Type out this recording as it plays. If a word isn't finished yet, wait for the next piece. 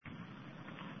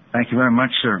Thank you very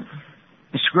much, sir.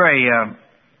 Mr. Gray,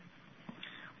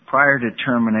 prior to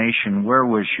termination, where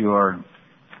was your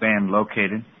band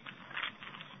located?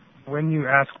 When you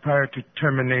ask prior to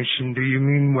termination, do you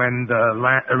mean when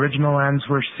the original lands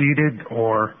were ceded,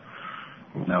 or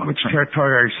no, which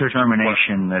territory are you searching for?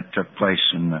 Termination that took place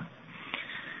in the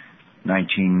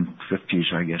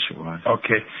 1950s, I guess it was.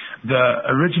 Okay. The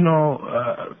original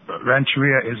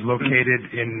rancheria is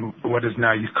located in what is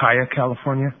now Ukiah,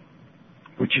 California,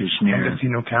 which is near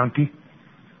Mendocino County.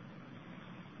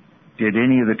 Do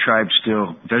any of the tribes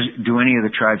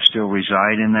still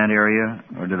reside in that area,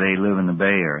 or do they live in the Bay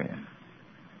Area?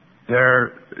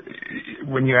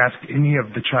 When you ask any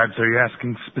of the tribes, are you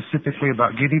asking specifically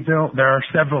about Giddyville? There are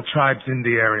several tribes in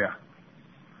the area.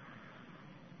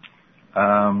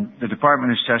 The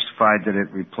department has testified that it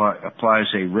applies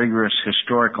a rigorous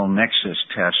historical nexus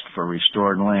test for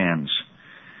restored lands.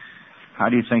 How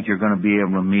do you think you're going to be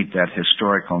able to meet that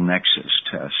historical nexus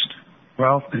test?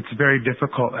 Well, it's very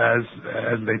difficult, as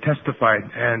they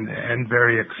testified, and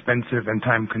very expensive and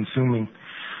time-consuming.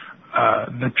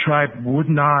 The tribe would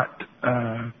not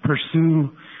pursue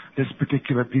this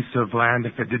particular piece of land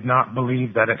if it did not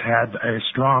believe that it had a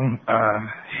strong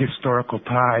historical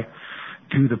tie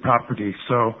to the property.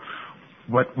 So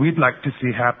what we'd like to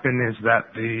see happen is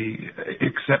that the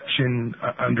exception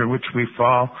under which we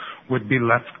fall would be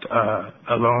left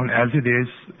alone as it is,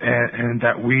 and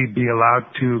that we be allowed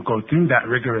to go through that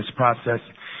rigorous process,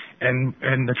 and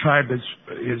the tribe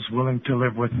is willing to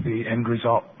live with the end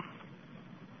result.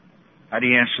 How do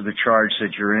you answer the charge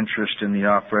that your interest in the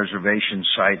off-reservation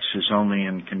sites is only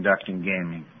in conducting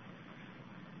gaming?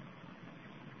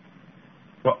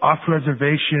 Well,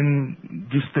 off-reservation,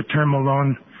 just the term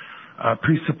alone,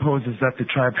 presupposes that the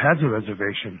tribe has a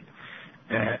reservation.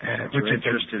 You're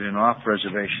interested in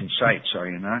off-reservation sites, are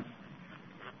you not?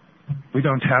 We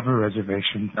don't have a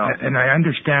reservation, no. And I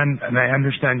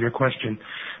understand your question.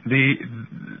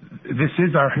 This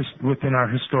is within our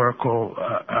historical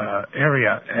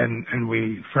area, and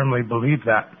we firmly believe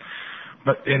that.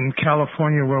 But in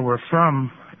California, where we're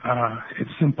from, it's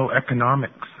simple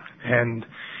economics, and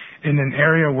in an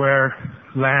area where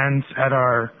lands at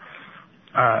our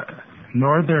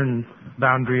northern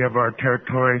boundary of our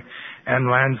territory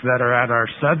and lands that are at our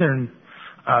southern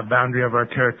boundary of our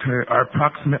territory are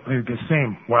approximately the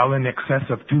same, well in excess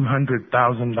of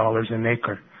 $200,000 an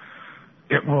acre.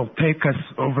 It will take us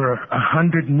over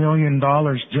 $100 million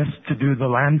just to do the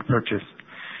land purchase.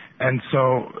 And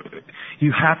so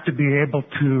you have to be able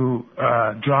to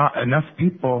draw enough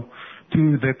people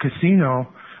to the casino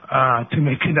to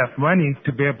make enough money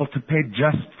to be able to pay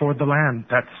just for the land.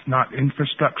 That's not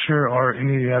infrastructure or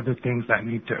any other things that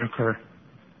need to occur.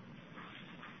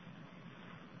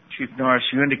 Chief Norris,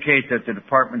 you indicate that the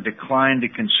department declined to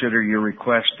consider your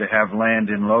request to have land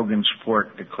in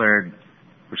Logansport declared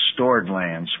restored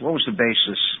lands. What was the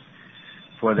basis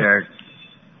for their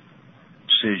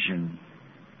decision?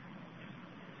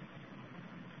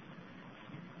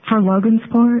 For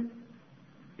Logansport?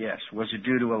 Yes. Was it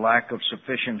due to a lack of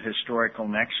sufficient historical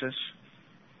nexus?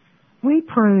 We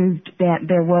proved that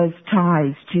there was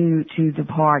ties to the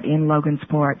part in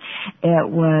Logansport. It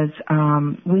was,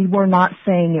 we were not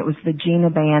saying it was the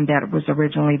Gina band that was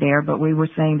originally there, but we were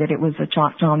saying that it was a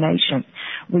Choctaw Nation.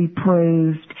 We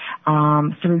proved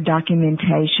through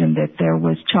documentation that there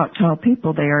was Choctaw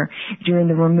people there during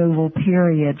the removal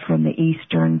period from the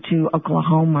eastern to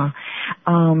Oklahoma.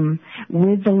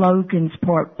 With the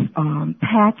Logansport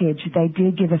package, they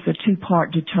did give us a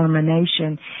two-part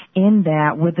determination in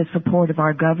that, with the support of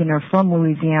our governor from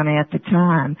Louisiana at the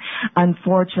time.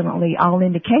 Unfortunately, all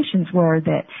indications were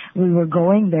that we were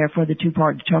going there for the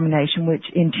two-part determination, which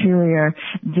Interior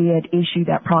did issue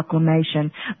that proclamation,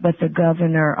 but the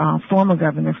governor, former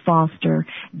Governor Foster,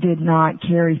 did not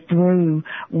carry through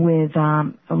with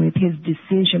his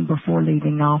decision before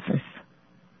leaving office.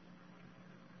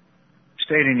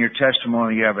 State in your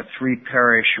testimony you have a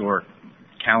 3-parish or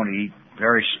county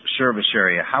parish service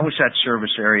area. How was that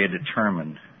service area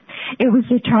determined? It was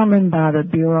determined by the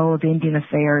Bureau of Indian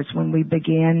Affairs when we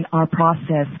began our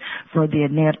process for the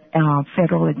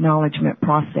federal acknowledgement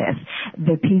process.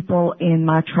 The people in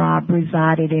my tribe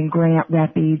resided in Grand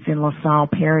Rapids and LaSalle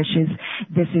parishes.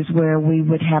 This is where we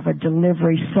would have a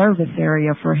delivery service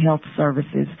area for health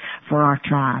services for our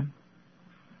tribe.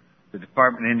 The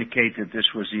department indicate that this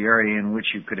was the area in which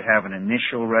you could have an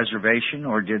initial reservation,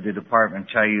 or did the department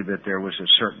tell you that there was a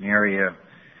certain area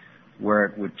where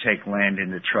it would take land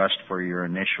into trust for your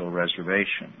initial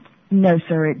reservation? No,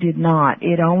 sir, it did not.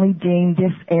 It only deemed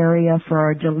this area for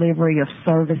a delivery of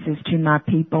services to my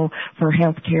people for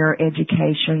health care,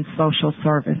 education, social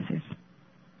services.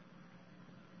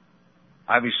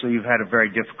 Obviously, you've had a very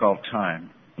difficult time.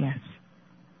 Yes.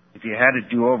 If you had to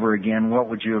do over again, what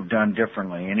would you have done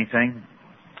differently? Anything?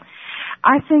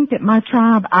 I think that my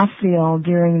tribe, I feel,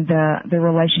 during the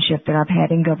relationship that I've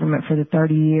had in government for the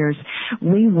 30 years,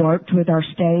 we worked with our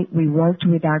state, we worked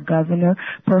with our governor.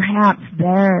 Perhaps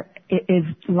there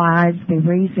lies the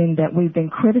reason that we've been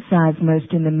criticized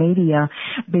most in the media,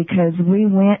 because we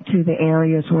went to the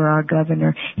areas where our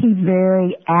governor, he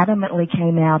very adamantly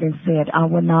came out and said, I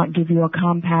will not give you a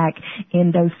compact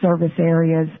in those service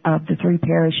areas of the 3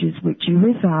 parishes which you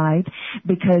reside,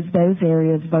 because those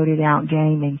areas voted out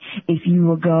gaming. If you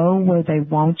will go where they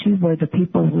want you, where the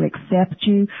people will accept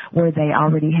you, where they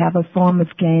already have a form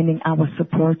of gaming, I will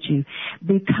support you.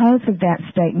 Because of that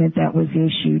statement that was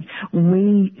issued,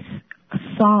 we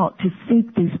sought to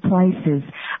seek these places.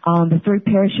 The 3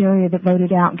 parish area that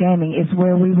voted out gaming is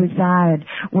where we reside,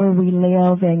 where we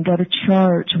live and go to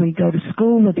church. We go to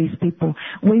school with these people.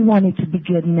 We wanted to be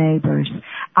good neighbors.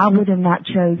 I would have not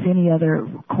chose any other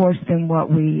course than what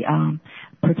we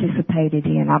participated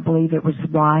in. I believe it was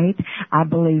right. I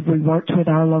believe we worked with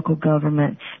our local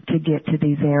government to get to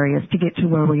these areas, to get to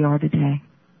where we are today.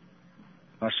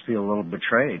 Must feel a little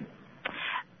betrayed.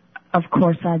 Of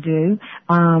course I do.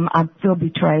 I feel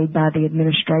betrayed by the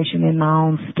administration in my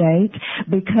own state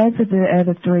because of the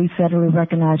other 3 federally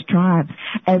recognized tribes.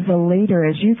 As a leader,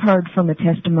 as you've heard from the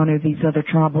testimony of these other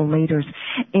tribal leaders,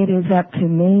 it is up to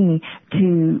me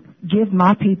to give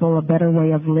my people a better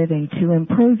way of living, to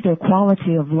improve their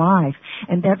quality of life.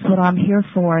 And that's what I'm here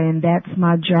for, and that's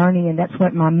my journey, and that's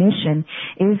what my mission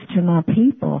is to my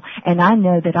people. And I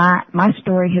know that my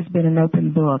story has been an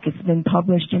open book. It's been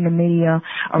published in the media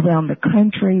around the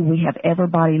country. We have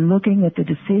everybody looking at the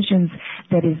decisions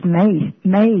that is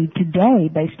made today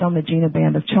based on the Gina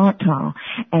Band of Choctaw.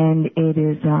 And it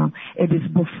is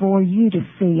before you to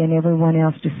see and everyone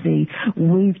else to see.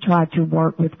 We've tried to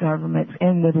work with governments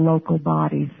and with local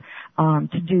bodies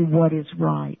to do what is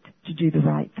right, to do the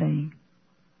right thing.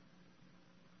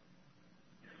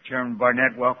 Chairman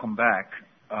Barnett, welcome back.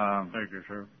 Thank you,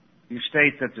 sir. You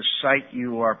state that the site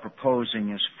you are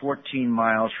proposing is 14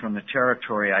 miles from the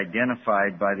territory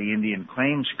identified by the Indian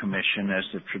Claims Commission as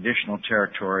the traditional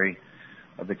territory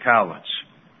of the Cowlitz.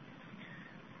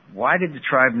 Why did the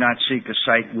tribe not seek a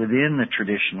site within the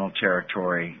traditional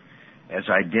territory as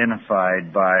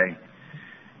identified by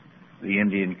the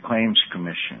Indian Claims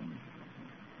Commission?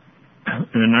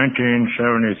 In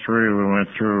 1973, we went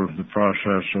through the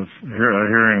process of a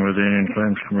hearing with the Indian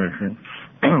Claims Commission.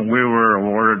 We were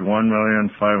awarded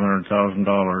 $1,500,000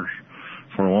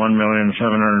 for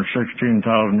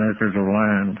 1,716,000 acres of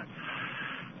land.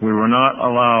 We were not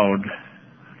allowed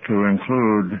to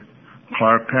include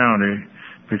Clark County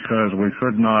because we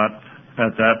could not,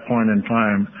 at that point in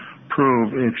time,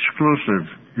 prove exclusive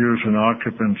use and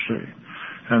occupancy.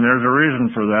 And there's a reason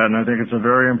for that, and I think it's a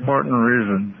very important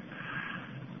reason.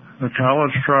 The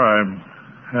Cowlitz tribe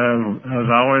has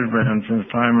always been, since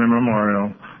time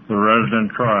immemorial, the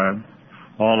resident tribe,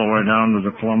 all the way down to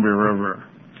the Columbia River.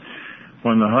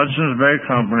 When the Hudson's Bay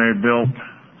Company built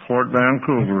Fort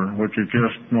Vancouver, which is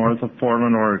just north of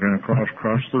Portland, Oregon,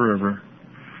 across the river,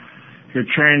 it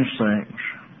changed things.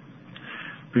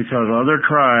 Because other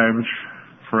tribes,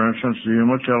 for instance, the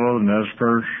Umatilla, the Nez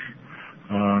Perce,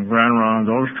 Grand Ronde,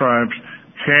 those tribes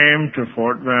came to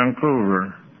Fort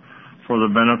Vancouver for the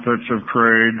benefits of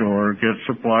trade or get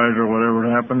supplies or whatever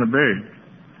it happened to be.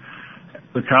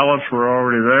 The Cowlitz were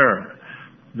already there.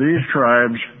 These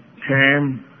tribes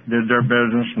came, did their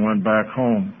business, and went back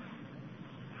home.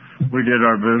 We did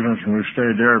our business and we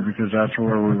stayed there because that's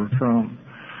where we were from.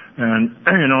 And,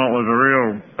 it was a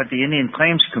real... But the Indian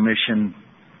Claims Commission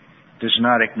does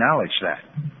not acknowledge that.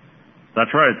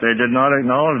 That's right. They did not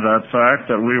acknowledge that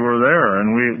fact that we were there,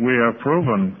 and we have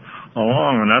proven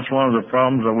along, and that's one of the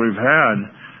problems that we've had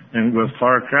with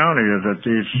Clark County is that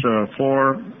these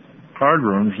 4 card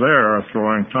rooms there are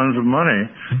throwing tons of money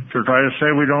to try to say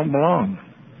we don't belong.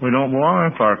 We don't belong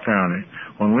in Clark County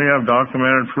when we have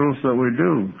documented proof that we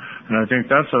do. And I think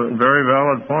that's a very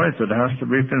valid point that has to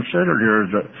be considered here,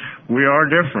 is that we are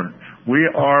different. We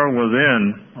are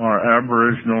within our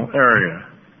Aboriginal area,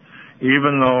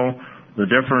 even though the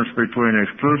difference between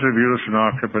exclusive use and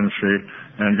occupancy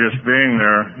and just being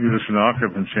there, use and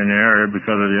occupancy in the area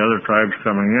because of the other tribes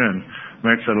coming in,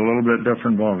 makes it a little bit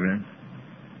different ballgame.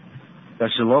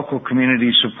 Does the local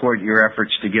community support your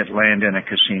efforts to get land in a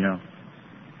casino?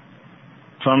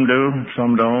 Some do,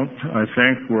 some don't. I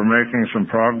think we're making some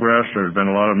progress. There's been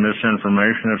a lot of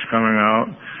misinformation that's coming out.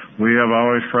 We have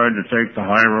always tried to take the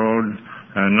high road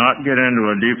and not get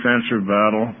into a defensive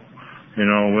battle,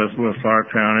 with Clark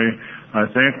County. I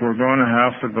think we're going to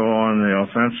have to go on the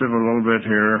offensive a little bit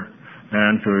here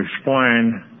and to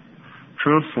explain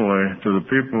truthfully to the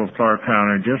people of Clark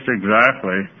County just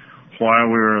exactly why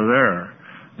we were there.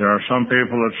 There are some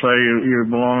people that say you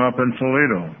belong up in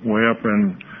Toledo, way up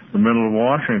in the middle of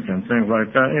Washington, things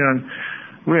like that. You know,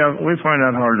 we find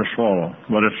that hard to swallow,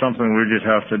 but it's something we just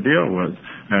have to deal with.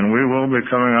 And we will be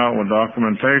coming out with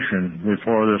documentation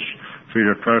before this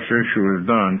feeder trust issue is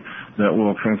done that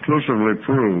will conclusively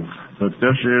prove that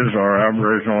this is our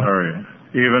Aboriginal area,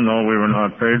 even though we were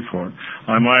not paid for it.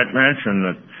 I might mention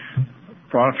that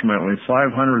approximately 500,000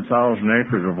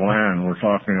 acres of land we're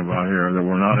talking about here that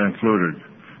were not included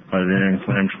by the Indian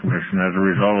Claims Commission as a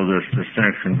result of this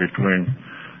distinction between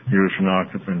use and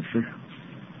occupancy.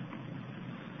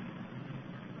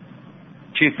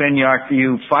 Chief Enyart,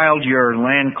 you filed your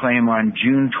land claim on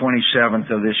June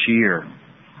 27th of this year.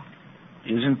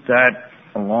 Isn't that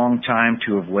a long time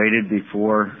to have waited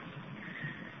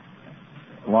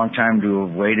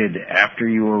after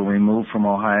you were removed from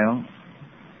Ohio?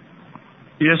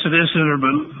 Yes, it is, Senator,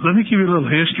 but let me give you a little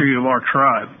history of our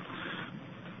tribe.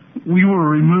 We were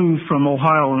removed from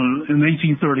Ohio in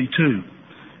 1832,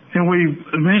 and we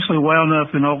eventually wound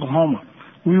up in Oklahoma.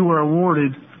 We were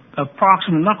awarded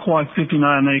approximately, not quite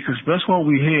 59 acres, but that's what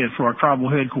we had for our tribal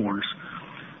headquarters.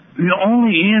 The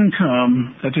only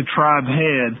income that the tribe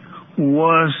had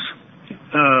was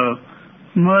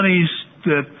monies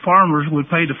that farmers would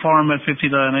pay to farm at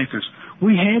 59 acres.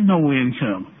 We had no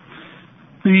income.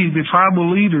 The tribal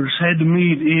leaders had to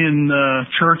meet in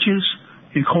churches,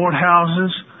 in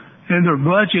courthouses, and their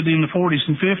budget in the 40s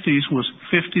and 50s was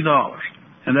 $50,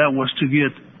 and that was to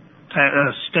get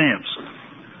stamps.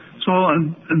 So,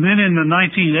 and then in the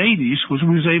 1980s, we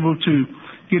was able to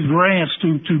get grants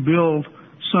to build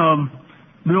some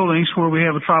buildings where we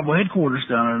have a tribal headquarters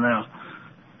down there now.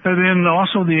 And then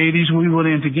also the 80s, we went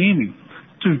into gaming.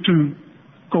 To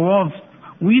go off,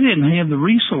 we didn't have the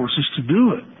resources to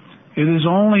do it. It is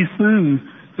only through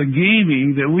the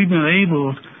gaming that we've been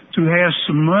able to have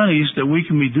some monies that we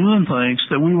can be doing things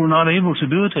that we were not able to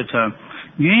do at that time.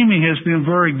 Gaming has been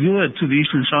very good to the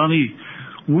Eastern Shawnee.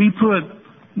 We put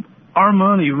our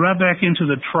money right back into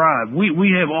the tribe.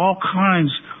 We have all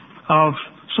kinds of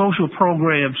social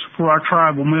programs for our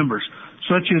tribal members,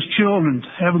 such as children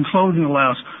having clothing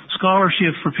allowance,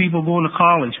 scholarships for people going to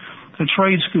college, to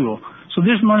trade school. So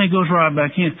this money goes right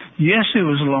back in. Yes, it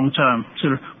was a long time,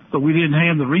 but we didn't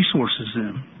have the resources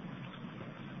then.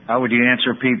 How would you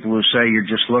answer people who say you're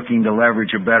just looking to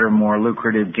leverage a better, more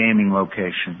lucrative gaming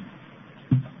location?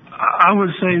 I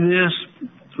would say this.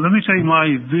 Let me tell you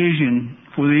my vision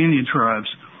for the Indian tribes.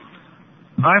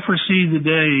 I foresee the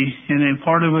day, and then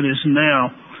part of it is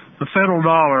now, the federal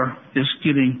dollar is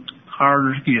getting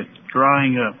harder to get,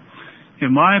 drying up.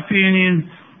 In my opinion,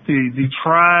 the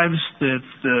tribes that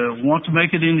want to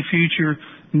make it in the future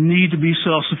need to be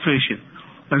self-sufficient.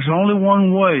 There's only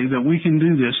one way that we can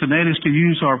do this, and that is to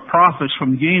use our profits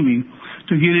from gaming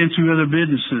to get into other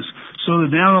businesses so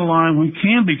that down the line we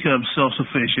can become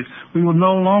self-sufficient. We will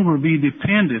no longer be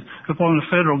dependent upon the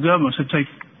federal government to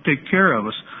take care of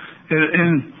us.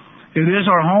 And it is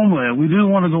our homeland. We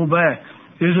do want to go back.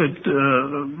 Is it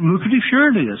lucrative?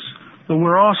 Sure it is. But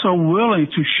we're also willing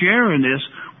to share in this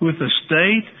with the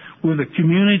state, with the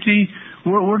community.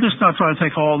 We're just not trying to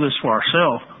take all this for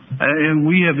ourselves. And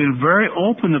we have been very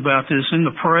open about this in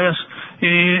the press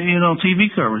and on TV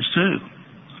coverage too.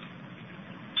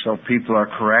 So people are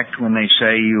correct when they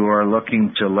say you are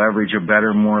looking to leverage a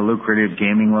better, more lucrative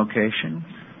gaming location?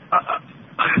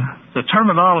 The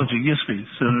terminology gets me,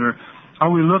 Senator. Are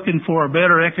we looking for a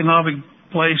better economic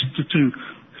place to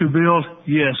build?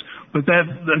 Yes. But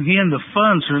that, again, the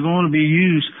funds are going to be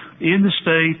used in the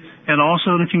state and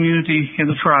also in the community and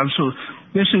the tribe. So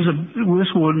this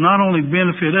will not only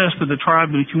benefit us, but the tribe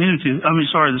and the community,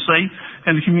 the state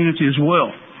and the community as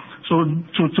well. So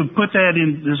to put that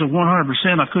in as a 100%,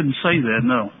 I couldn't say that,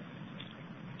 no.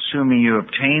 Assuming you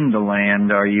obtained the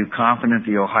land, are you confident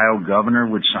the Ohio governor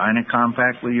would sign a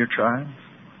compact with your tribe?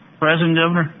 President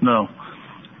governor? No.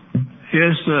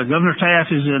 Governor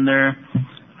Taft is in there.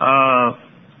 I'm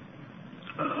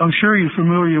sure you're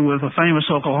familiar with a famous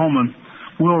Oklahoman,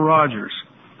 Will Rogers.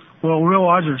 Well, Will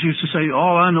Rogers used to say,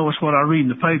 all I know is what I read in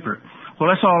the paper. Well,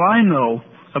 that's all I know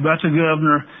about the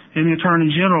governor and the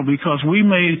attorney general because we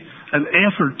made an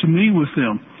effort to meet with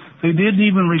them. They didn't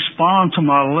even respond to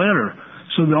my letter.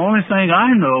 So the only thing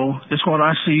I know is what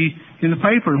I see in the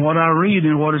paper and what I read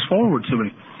and what is forwarded to me.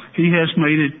 He has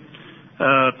made it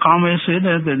comments in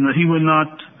that he would not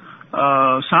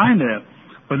sign that.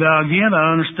 But again,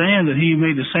 I understand that he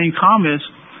made the same comments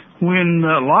when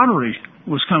lottery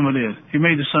was coming in. He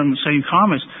made the same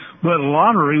comments but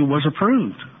lottery was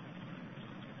approved.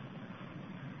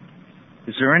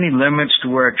 Is there any limits to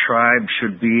where a tribe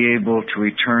should be able to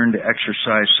return to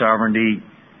exercise sovereignty,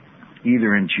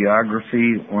 either in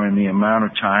geography or in the amount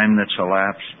of time that's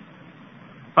elapsed?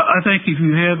 I think if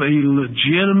you have a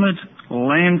legitimate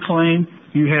land claim,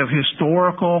 you have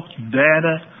historical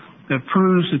data that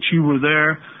proves that you were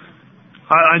there,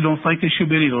 I don't think there should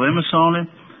be any limits on it.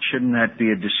 Shouldn't that be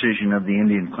a decision of the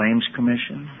Indian Claims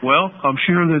Commission? Well, I'm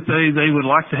sure that they would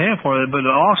like to have for that, but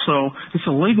also it's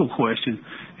a legal question.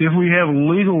 If we have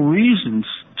legal reasons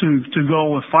to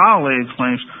go and file land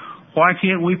claims, why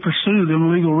can't we pursue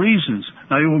them legal reasons?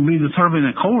 Now, it will be determined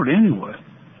in court anyway.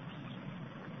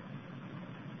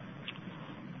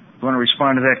 You want to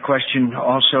respond to that question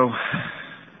also,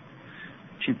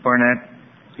 Chief Barnett?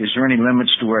 Is there any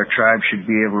limits to where a tribe should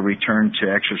be able to return to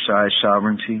exercise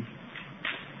sovereignty?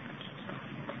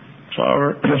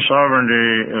 Sovereignty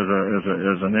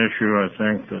is an issue, I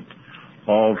think, that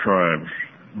all tribes,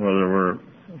 whether we're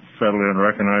federally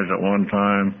recognized at one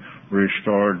time,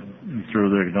 restored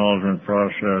through the acknowledgement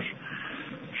process.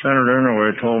 Senator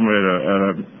Inouye told me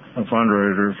at a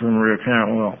fundraiser for Maria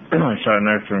Cantwell, I sat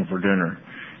next to him for dinner,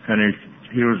 and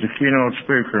he was the keynote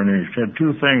speaker, and he said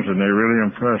two things, and they really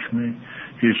impressed me.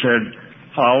 He said,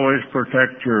 always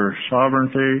protect your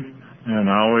sovereignty and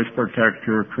always protect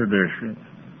your tradition.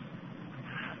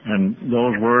 And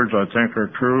those words, I think, are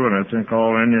true, and I think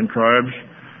all Indian tribes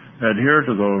adhere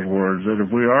to those words, that if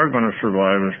we are going to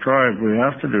survive as tribes, we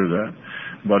have to do that.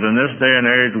 But in this day and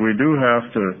age, we do have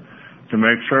to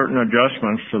make certain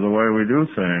adjustments to the way we do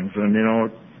things. And,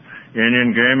 Indian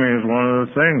gaming is one of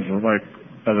the things. Like,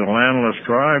 as a landless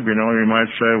tribe, you might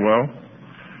say, well,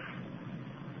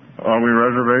 are we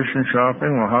reservation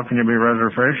shopping? Well, how can you be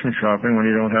reservation shopping when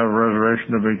you don't have a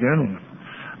reservation to begin with?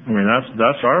 I mean,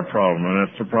 that's our problem, and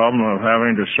it's the problem of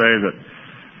having to say that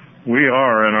we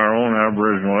are in our own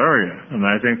Aboriginal area. And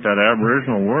I think that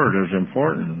Aboriginal word is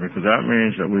important because that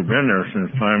means that we've been there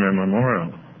since time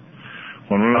immemorial.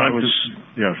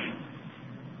 Yes.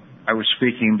 I was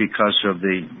speaking because of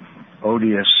the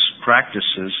odious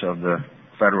practices of the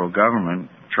federal government.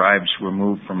 Tribes were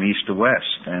moved from east to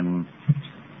west and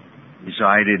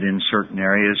resided in certain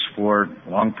areas for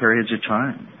long periods of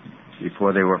time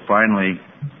before they were finally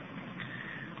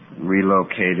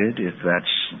relocated, if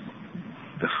that's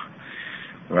the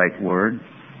right word.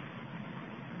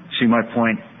 See my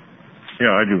point?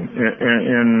 Yeah, I do.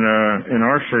 In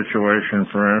our situation,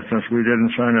 for instance, we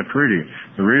didn't sign a treaty.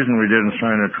 The reason we didn't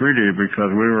sign a treaty is because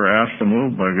we were asked to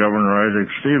move by Governor Isaac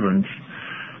Stevens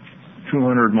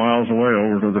 200 miles away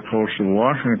over to the coast of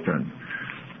Washington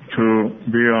to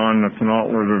be on the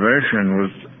Quinault Reservation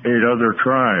with 8 other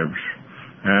tribes.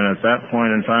 And at that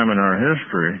point in time in our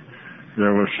history,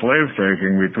 there was slave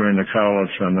taking between the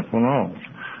Cowlitz and the Quinaults.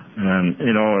 And,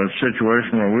 a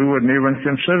situation where we wouldn't even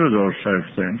consider those types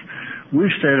of things. We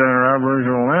stayed on our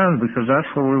Aboriginal land because that's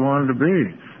where we wanted to be.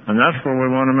 And that's where we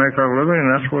want to make our living, and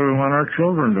that's where we want our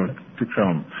children to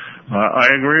come. I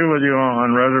agree with you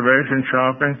on reservation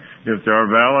shopping. If there are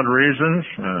valid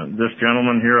reasons, this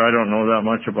gentleman here, I don't know that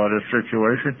much about his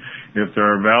situation. If there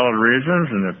are valid reasons,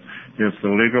 and if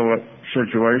the legal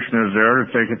situation is there to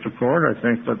take it to court, I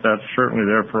think that that's certainly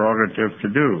their prerogative to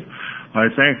do. I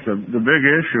think the big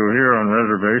issue here on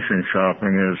reservation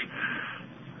shopping is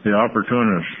the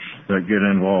opportunists that get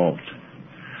involved.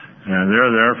 And they're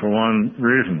there for one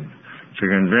reason, to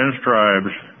convince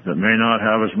tribes that may not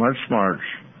have as much smarts.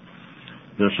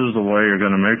 This is the way you're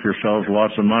going to make yourselves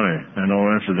lots of money. And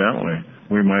incidentally,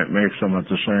 we might make some at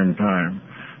the same time.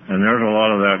 And there's a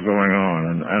lot of that going on.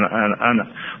 And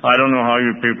I don't know how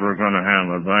you people are going to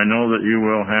handle it, but I know that you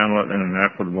will handle it in an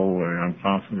equitable way. I'm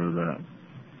confident of that.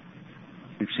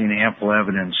 We've seen ample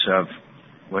evidence of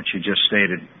what you just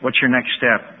stated. What's your next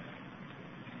step,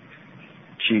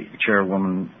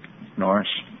 Chairwoman Norris?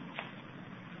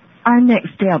 Our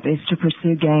next step is to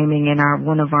pursue gaming in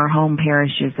one of our home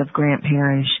parishes of Grant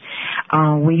Parish.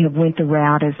 We have went the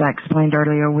route, as I explained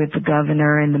earlier, with the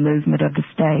governor and the movement of the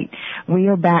state. We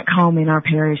are back home in our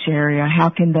parish area. How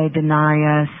can they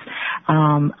deny us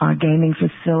a gaming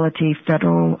facility,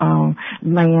 federal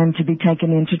land to be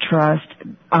taken into trust?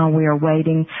 We are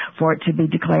waiting for it to be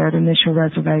declared initial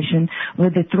reservation.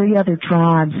 With the 3 other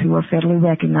tribes who are federally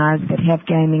recognized that have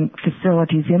gaming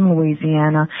facilities in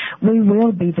Louisiana, we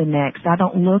will be the next. I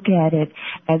don't look at it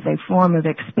as a form of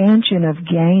expansion of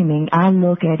gaming. I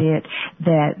look at it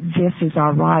that this is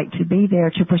our right to be there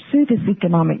to pursue this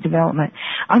economic development.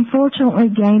 Unfortunately,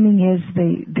 gaming is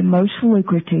the most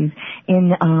lucrative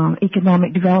in economic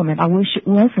economic development. I wish it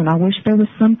wasn't. I wish there was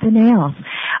something else.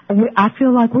 I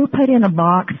feel like we're put in a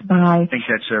box by... I think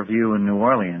that's our view in New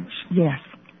Orleans. Yes.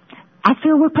 I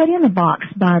feel we're put in a box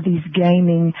by these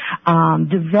gaming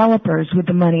developers with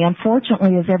the money.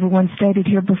 Unfortunately, as everyone stated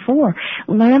here before,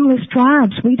 landless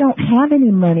tribes, we don't have any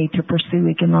money to pursue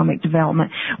economic development.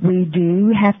 We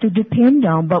do have to depend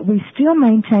on, but we still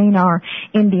maintain our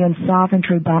Indian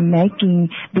sovereignty by making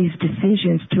these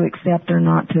decisions to accept or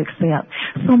not to accept.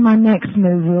 So my next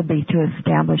move will be to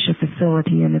establish a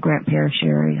facility in the Grant Parish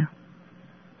area.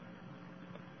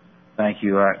 Thank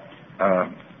you.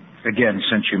 Again,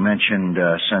 since you mentioned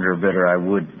Senator Vitter, I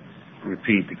would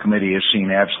repeat the committee has seen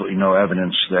absolutely no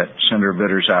evidence that Senator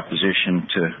Vitter's opposition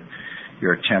to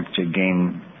your attempt to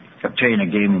obtain a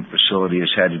gaming facility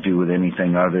has had to do with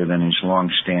anything other than his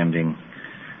long-standing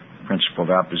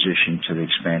principled opposition to the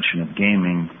expansion of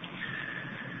gaming.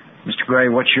 Mr. Gray,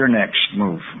 what's your next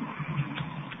move?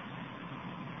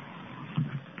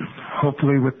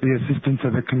 Hopefully, with the assistance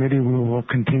of the committee, we will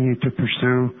continue to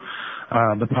pursue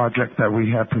the project that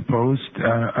we have proposed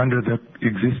under the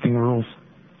existing rules.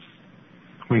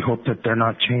 We hope that they're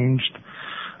not changed.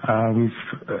 We've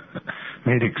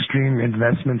made extreme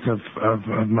investments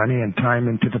of money and time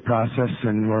into the process,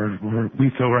 and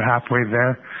we feel we're halfway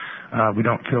there. We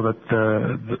don't feel that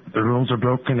the rules are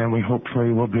broken, and we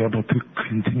hopefully will be able to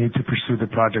continue to pursue the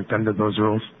project under those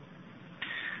rules.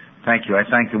 Thank you. I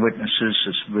thank the witnesses.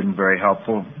 It's been very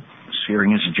helpful. This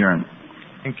hearing is adjourned.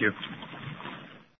 Thank you.